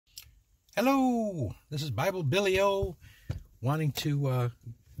Hello, this is Bible Billy O, wanting to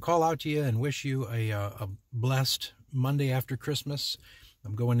call out to you and wish you a blessed Monday after Christmas.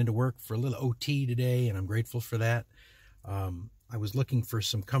 I'm going into work for a little OT today, and I'm grateful for that. I was looking for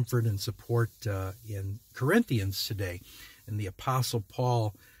some comfort and support in Corinthians today, and the Apostle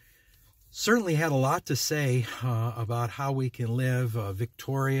Paul certainly had a lot to say about how we can live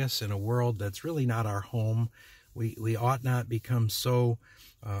victorious in a world that's really not our home. We ought not become so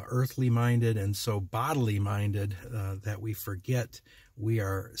earthly minded and so bodily minded that we forget we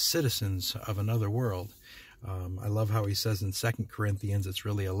are citizens of another world. I love how he says in 2 Corinthians, it's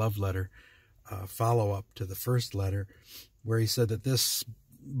really a love letter, follow up to the first letter, where he said that this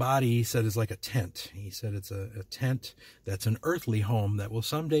body, he said, is like a tent. He said it's a tent that's an earthly home that will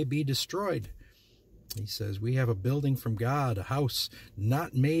someday be destroyed. He says, we have a building from God, a house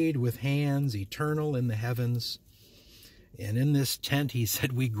not made with hands, eternal in the heavens. And in this tent, he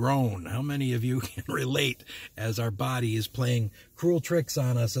said, we groan. How many of you can relate as our body is playing cruel tricks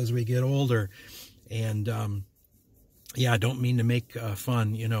on us as we get older? And yeah, I don't mean to make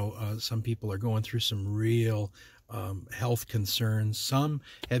fun. You know, some people are going through some real health concerns. Some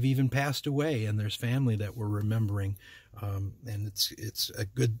have even passed away, and there's family that we're remembering. And it's a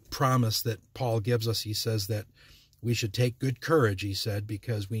good promise that Paul gives us. He says that we should take good courage, he said,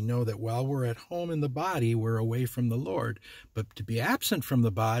 because we know that while we're at home in the body, we're away from the Lord. But to be absent from the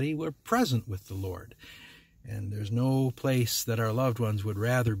body, we're present with the Lord. And there's no place that our loved ones would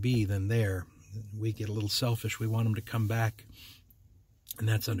rather be than there. We get a little selfish. We want them to come back. And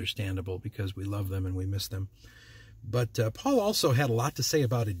that's understandable because we love them and we miss them. But Paul also had a lot to say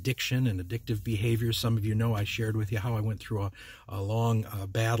about addiction and addictive behavior. Some of you know I shared with you how I went through a long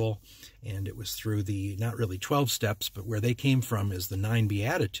battle, and it was through the, not really 12 steps, but where they came from is the 9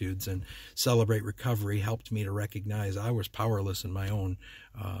 Beatitudes, and Celebrate Recovery helped me to recognize I was powerless in my own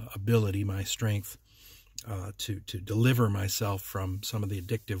ability, my strength, to deliver myself from some of the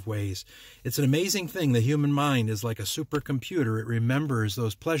addictive ways. It's an amazing thing. The human mind is like a supercomputer. It remembers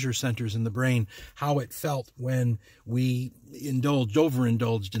those pleasure centers in the brain, how it felt when we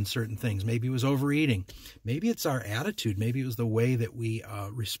overindulged in certain things. Maybe it was overeating. Maybe it's our attitude. Maybe it was the way that we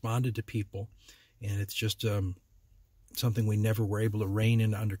responded to people. And it's just something we never were able to rein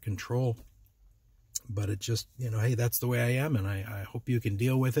in under control. But it just, you know, hey, that's the way I am, and I hope you can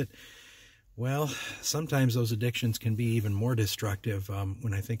deal with it. Well, sometimes those addictions can be even more destructive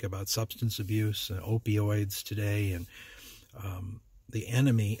when I think about substance abuse, opioids today, and the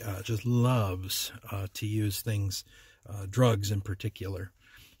enemy just loves to use things, drugs in particular.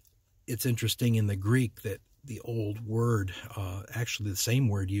 It's interesting in the Greek that the old word, actually the same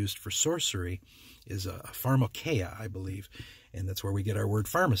word used for sorcery, is a pharmakeia, I believe, and that's where we get our word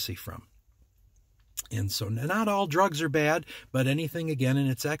pharmacy from. And so not all drugs are bad, but anything, again, in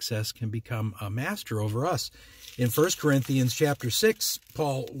its excess can become a master over us. In 1 Corinthians chapter 6,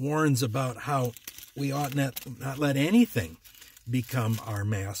 Paul warns about how we ought not let anything become our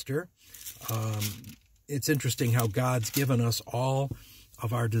master. It's interesting how God's given us all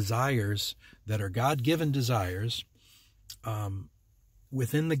of our desires that are God-given desires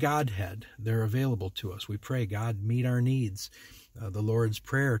within the Godhead. They're available to us. We pray, God, meet our needs. The Lord's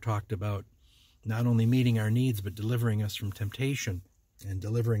Prayer talked about not only meeting our needs, but delivering us from temptation and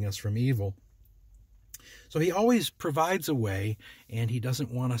delivering us from evil. So he always provides a way, and he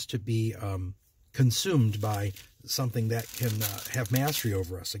doesn't want us to be consumed by something that can have mastery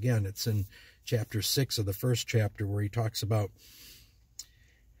over us. Again, it's in chapter 6 of the first chapter where he talks about,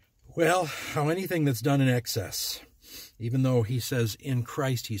 well, how anything that's done in excess, even though he says in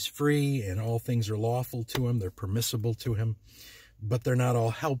Christ he's free and all things are lawful to him, they're permissible to him, but they're not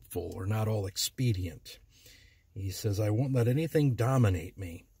all helpful or not all expedient. He says, I won't let anything dominate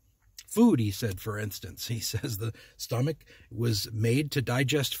me. Food, he said, for instance. He says the stomach was made to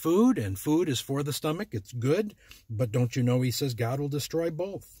digest food, and food is for the stomach. It's good, but don't you know, he says, God will destroy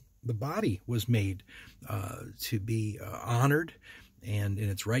both. The body was made to be honored, and in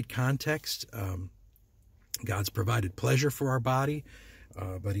its right context, God's provided pleasure for our body,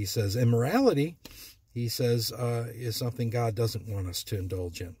 but he says immorality, he says, is something God doesn't want us to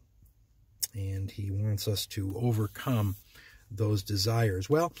indulge in. And he wants us to overcome those desires.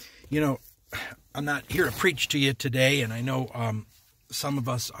 Well, you know, I'm not here to preach to you today, and I know some of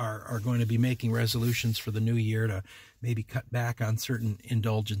us are going to be making resolutions for the new year to maybe cut back on certain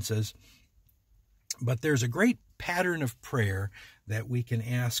indulgences. But there's a great pattern of prayer that we can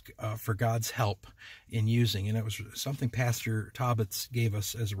ask for God's help in using. And it was something Pastor Taubitz gave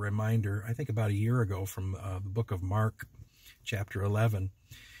us as a reminder, I think about a year ago, from the book of Mark, chapter 11.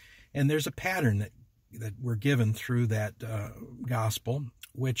 And there's a pattern that we're given through that gospel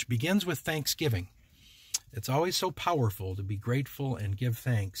which begins with thanksgiving. It's always so powerful to be grateful and give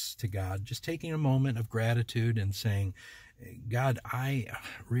thanks to God. Just taking a moment of gratitude and saying, God, I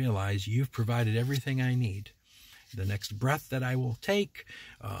realize you've provided everything I need. The next breath that I will take,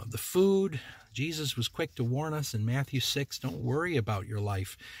 the food. Jesus was quick to warn us in Matthew 6, don't worry about your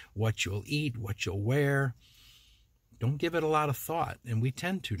life, what you'll eat, what you'll wear. Don't give it a lot of thought. And we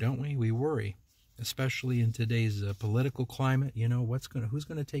tend to, don't we? We worry, especially in today's political climate. You know, who's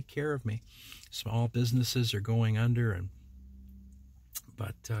going to take care of me? Small businesses are going under,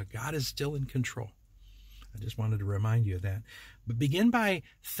 but God is still in control. I just wanted to remind you of that. But begin by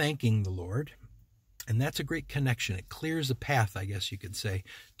thanking the Lord, and that's a great connection. It clears the path, I guess you could say,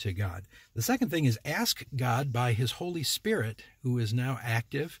 to God. The second thing is ask God by His Holy Spirit, who is now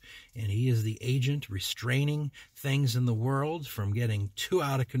active, and He is the agent restraining things in the world from getting too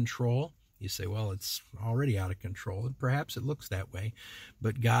out of control. You say, well, it's already out of control, and perhaps it looks that way,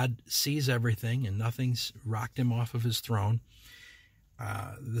 but God sees everything, and nothing's rocked Him off of His throne.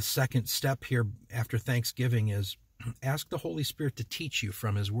 The second step here after Thanksgiving is ask the Holy Spirit to teach you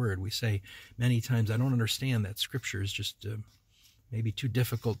from His Word. We say many times, I don't understand that. Scripture is just maybe too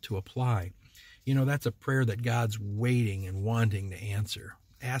difficult to apply. You know, that's a prayer that God's waiting and wanting to answer.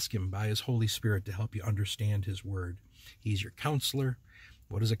 Ask Him by His Holy Spirit to help you understand His Word. He's your counselor.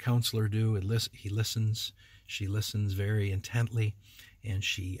 What does a counselor do? He listens. She listens very intently, and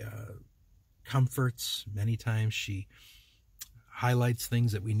she comforts. Many times she highlights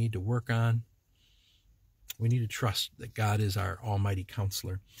things that we need to work on. We need to trust that God is our almighty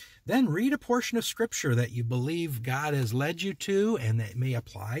counselor. Then read a portion of Scripture that you believe God has led you to and that may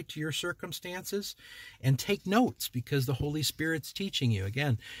apply to your circumstances. And take notes, because the Holy Spirit's teaching you.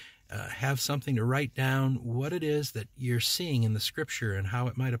 Again, have something to write down what it is that you're seeing in the Scripture and how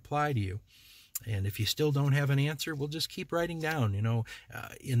it might apply to you. And if you still don't have an answer, we'll just keep writing down. You know,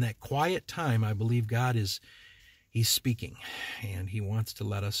 in that quiet time, I believe God He's speaking, and He wants to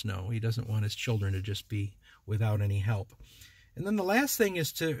let us know. He doesn't want His children to just be without any help. And then the last thing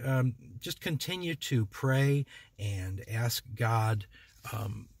is to just continue to pray and ask God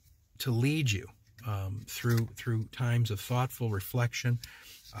to lead you through times of thoughtful reflection.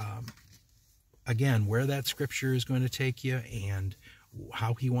 Again, where that Scripture is going to take you and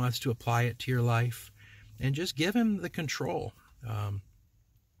how He wants to apply it to your life, and just give Him the control.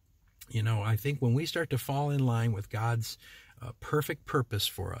 You know, I think when we start to fall in line with God's perfect purpose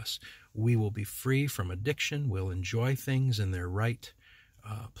for us, we will be free from addiction. We'll enjoy things in their right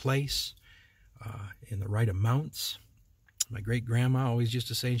place, in the right amounts. My great-grandma always used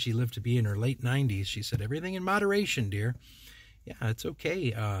to say, and she lived to be in her late 90s, she said, everything in moderation, dear. Yeah, it's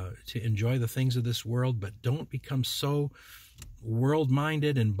okay to enjoy the things of this world, but don't become so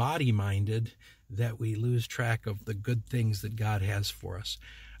world-minded and body-minded that we lose track of the good things that God has for us.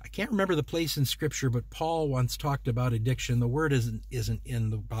 I can't remember the place in Scripture, but Paul once talked about addiction. The word isn't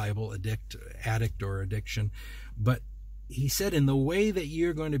in the Bible, addict or addiction, but he said in the way that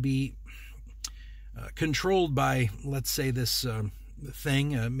you're going to be controlled by, let's say, this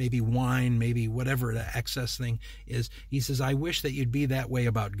thing, maybe wine, maybe whatever the excess thing is, he says, I wish that you'd be that way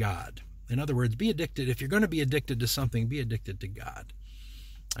about God. In other words, be addicted. If you're going to be addicted to something, be addicted to God.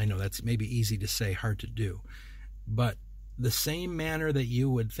 I know that's maybe easy to say, hard to do, but the same manner that you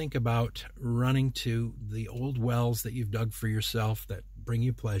would think about running to the old wells that you've dug for yourself that bring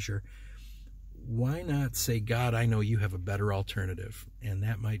you pleasure, why not say, God, I know you have a better alternative, and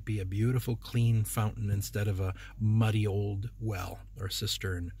that might be a beautiful, clean fountain instead of a muddy old well or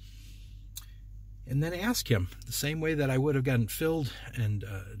cistern. And then ask Him, the same way that I would have gotten filled and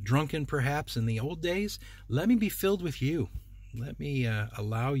drunken perhaps in the old days, let me be filled with you. Let me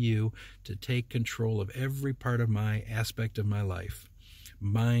allow you to take control of every part of my aspect of my life,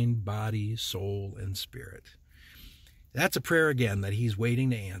 mind, body, soul, and spirit. That's a prayer, again, that He's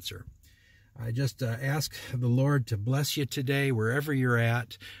waiting to answer. I just ask the Lord to bless you today, wherever you're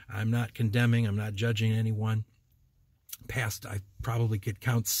at. I'm not condemning. I'm not judging anyone. I probably could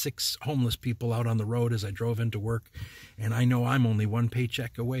count 6 homeless people out on the road as I drove into work, and I know I'm only one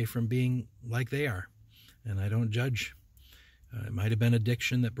paycheck away from being like they are, and I don't judge. It might have been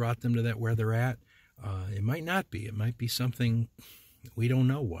addiction that brought them to that where they're at. It might not be. It might be something we don't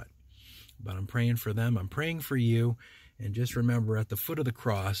know what. But I'm praying for them. I'm praying for you. And just remember, at the foot of the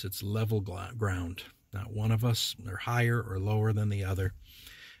cross, it's level ground. Not one of us are higher or lower than the other.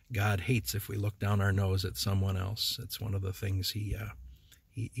 God hates if we look down our nose at someone else. It's one of the things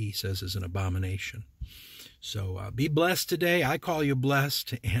He says is an abomination. So be blessed today. I call you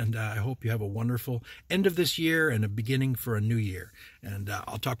blessed, and I hope you have a wonderful end of this year and a beginning for a new year. And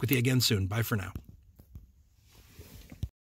I'll talk with you again soon. Bye for now.